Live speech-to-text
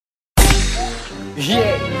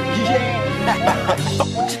Yeah, yeah. Fuck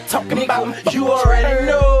what you talking about, you already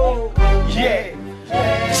know. Yeah.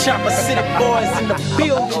 Chopper City Boyz in the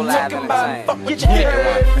building, looking about. Fuck what you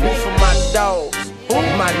heard. Me for my dogs,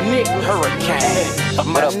 my nigga Hurricane, my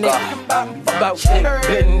nigga about that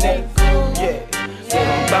business. Yeah,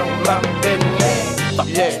 about my business.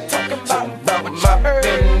 Yeah, talking about my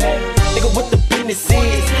business. Nigga, what the business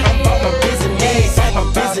is? I'm about my business. My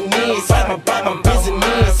business. I'm about my business.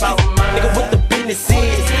 Nigga, what the business is?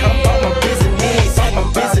 I'm about my business. My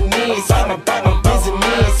business. I'm about my business.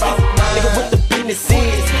 Nigga, what the business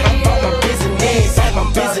is? I'm about my business. My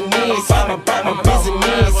business. I'm about my business.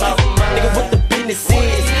 Nigga, what the business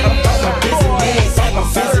is? I'm about my business. My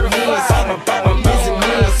business. I'm about my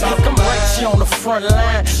business. Look, I'm right here on the front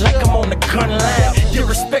line, like I'm on the gun line. You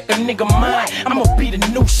respect a nigga mine, I'ma be the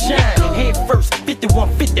new shine. Head first,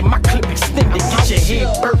 5150, my clip extended. Get your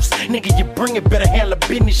head burst, nigga. You bring it, better handle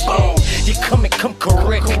business. You come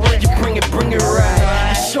correct. You bring it right.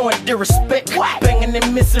 You showing disrespect, banging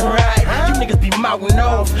and missing right. You niggas be mouthing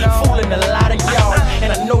off, fooling a lot of y'all.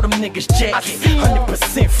 And I know them niggas jacket,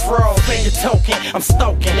 100% fraud. You're talking, I'm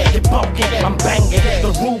stalking, you're balking, I'm banging.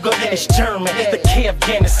 The Ruger is German, the K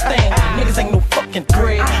Afghanistan. Niggas ain't no fucking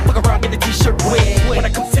thread. Fuck around, get the t-shirt wet. When I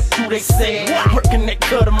come tip through, they say, working that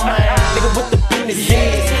cut of mine. Nigga, what the business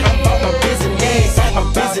is? I'm about my business. My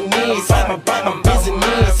business. I'm about my business.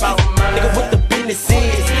 Nigga, what the business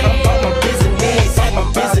is? I'm about my business. My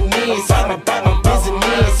business. I'm about my business.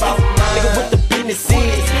 Nigga, what the business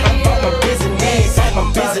is? I'm about my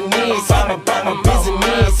business. My business. I'm about my business.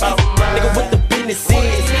 Nigga, what the business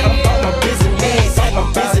is? I'm about my business. My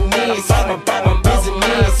business. I'm about my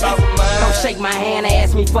business. Don't shake my hand and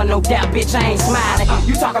ask me for no doubt, bitch, I ain't smiling.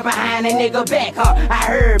 You talking behind a nigga back, huh? I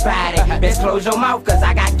heard about it. Best close your mouth, cause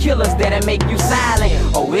I got killers that'll make you silent.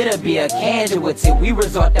 Oh, it'll be a casualty, we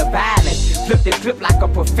resort to violence. Flip the clip like a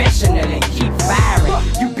professional and keep firing.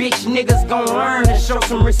 You bitch niggas gon' learn and show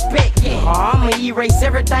some respect. Or I'ma erase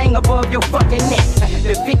everything above your fucking neck.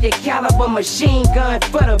 The 50 caliber machine gun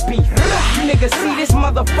for the beef. You niggas see this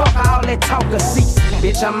motherfucker, all that talk of cease.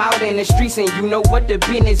 Bitch, I'm out in the streets and you know what the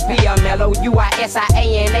business be. I'm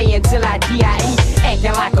L-O-U-I-S-I-A-N-A until I D-I-E.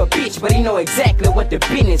 Acting like a bitch, but he know exactly what the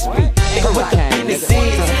business be. Nigga, what the business is?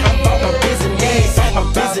 I'm about my business. My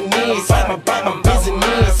business. I'm about my business.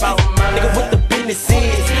 Nigga, what the business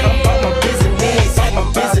is? I'm about my business. My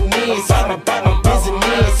business. I'm about my business.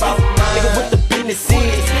 Nigga, what the business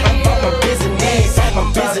is? I'm about my business. My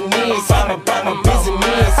business. I'm about my business.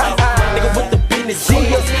 Nigga, what the business is?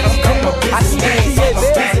 I'm about my business.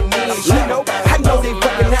 You know, I know they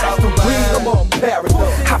recognize the real. I'm on Paris.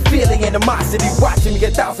 I feel the animosity watching me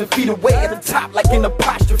 1,000 feet away at the top like an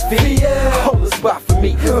apostrophe. Hold a spot for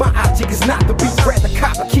me. My object is not to be grab the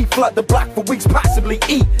cop and keep flood the block for weeks, possibly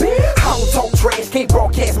eat. I don't talk trash, can't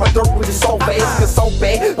broadcast my dirt with your so bad. Cause so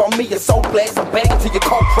bad, on me it's so blast. I'm back until your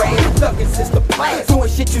car crash. Thuggin' since the blast, doing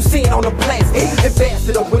shit you seen on the plastic.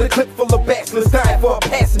 Ambassador with a clip full of bachelors dying for a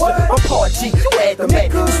passenger. I'm part G, you add the man.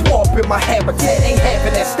 You swamp in my habitat, ain't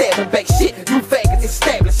having that stabbing back shit. You faggots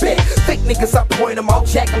establish that. Fake niggas, I point them out,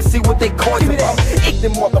 jack and see what they call you about.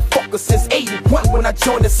 Ignorant motherfucker since 81 when I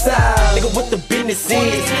joined the side. Nigga, what the business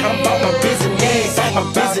is? I'm about my business. My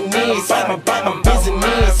business. I'm about my business.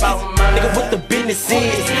 Nigga, what the business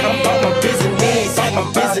is? I'm about my business. My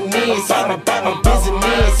business. I'm about my business.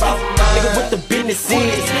 Nigga, what the business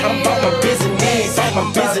is? I'm about my business. My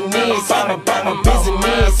business. I'm about my business.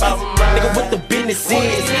 Nigga, what the business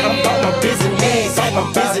is? I'm about my business.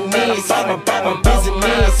 My business. I'm about my business.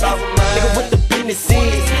 Nigga, what the business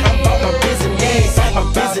is? I'm about my business. My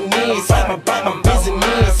business. I'm about my business.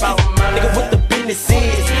 Nigga, what the business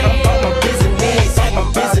is? I'm about my business. My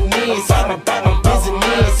business. I'm about my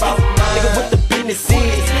business. Nigga, what the business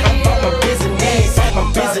is? I'm about my business. My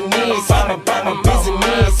business. I'm about my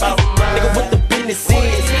business. Nigga, what the business is?